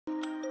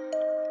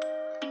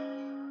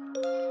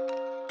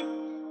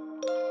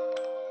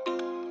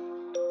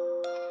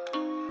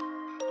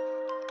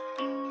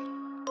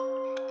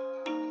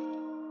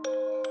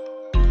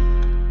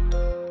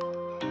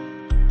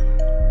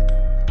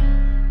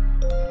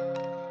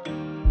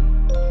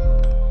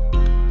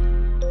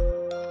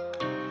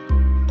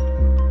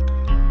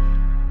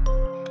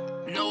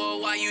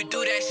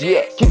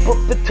Yeah, keep up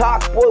the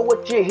talk, boy,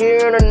 what you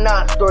hearing or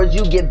not. Stories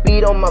you get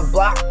beat on my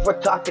block for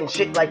talking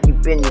shit like you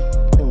been, you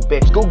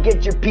bitch. Go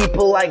get your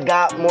people, I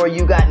got more.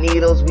 You got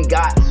needles, we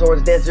got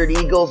swords, desert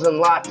eagles, and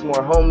lots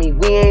more. Homie,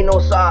 we ain't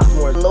no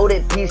sophomores.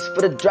 Loaded piece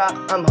for the drop,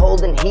 I'm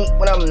holding heat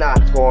when I'm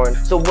not scoring.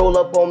 So roll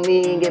up on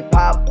me and get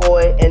pop,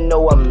 boy, and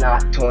no, I'm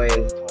not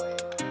toying.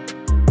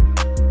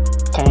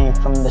 Came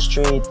from the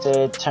streets,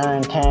 it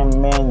turned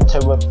him into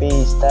a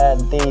beast. At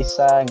the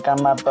side,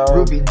 got my bro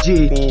Ruby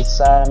G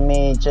beside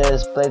me,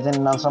 just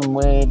blazing on some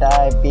weed.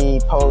 I be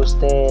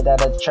posted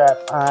at a trap,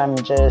 I'm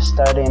just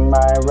starting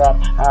my rap.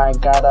 I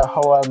got a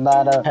whole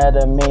lot ahead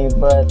of me,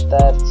 but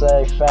that's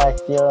a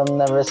fact. You'll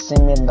never see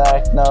me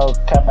lack no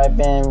cap. I've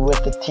been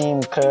with the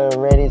team,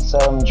 created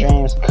some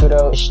dreams.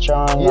 Kuto is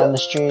strong on the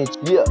streets.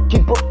 Yeah,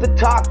 keep up the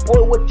talk,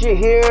 boy, what you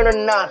hearing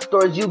or not.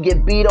 Stories you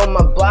get beat on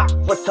my block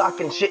for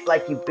talking shit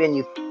like you been,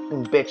 you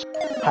bitch.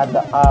 Had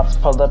the ops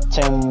pulled up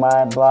to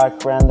my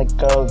block, ran the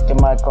go, get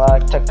my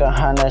Glock, took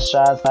 100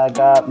 shots. I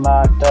got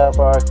locked up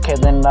for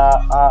killing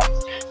the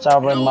ops.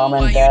 Sorry mom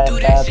and dad,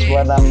 that's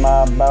what I'm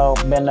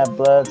about. Been a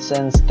blood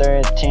since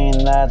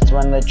 13, that's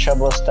when the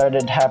trouble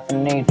started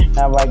happening.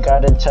 Now I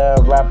got into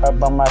rap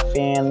about my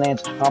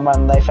feelings. All my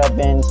life I've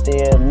been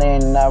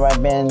stealing, now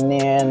I've been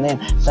kneeling,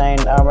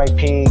 saying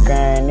R.I.P.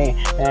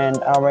 Granny and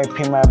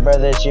R.I.P. my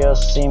brothers. You'll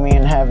see me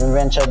in heaven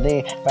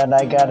eventually, but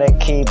I gotta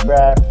keep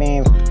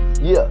rapping.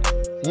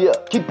 Yeah,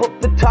 keep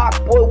up the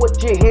talk, boy,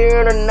 what you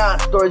hearing or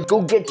not. Stories,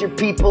 go get your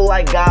people,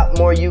 I got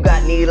more. You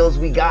got needles,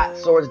 we got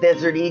swords,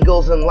 desert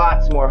eagles, and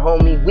lots more.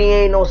 Homie, we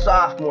ain't no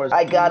sophomores.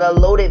 I got a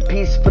loaded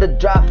piece for the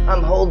drop,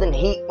 I'm holding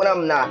heat when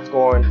I'm not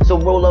scoring. So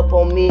roll up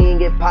on me and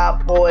get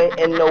pop, boy,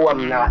 and no,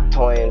 I'm not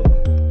toying.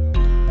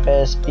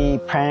 Best be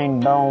praying,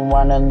 don't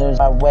wanna lose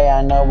my way.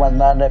 I know a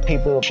lot of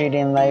people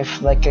treating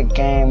life like a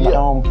game.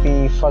 Don't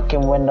be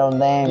fucking with no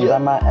names.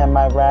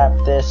 I'ma rap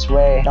this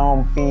way.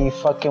 Don't be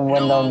fucking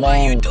with no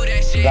names.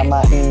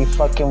 I'ma be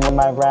fucking with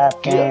my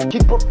rap game.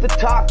 Keep up the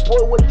talk,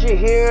 boy, what you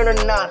hearing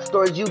or not.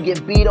 Stories you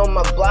get beat on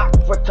my block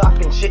for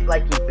talking shit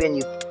like you been,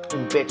 you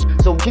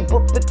bitch. So keep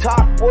up the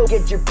talk, boy,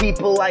 get your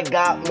people, I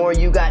got more.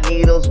 You got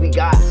needles, we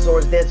got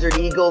swords, desert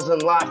eagles,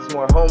 and lots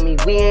more.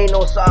 Homie, we ain't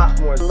no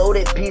sophomores.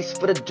 Loaded piece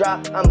for the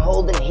drop, I'm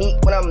holding heat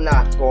when I'm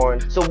not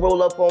scoring. So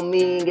roll up on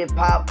me and get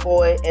pop,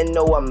 boy, and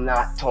no, I'm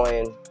not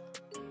toying.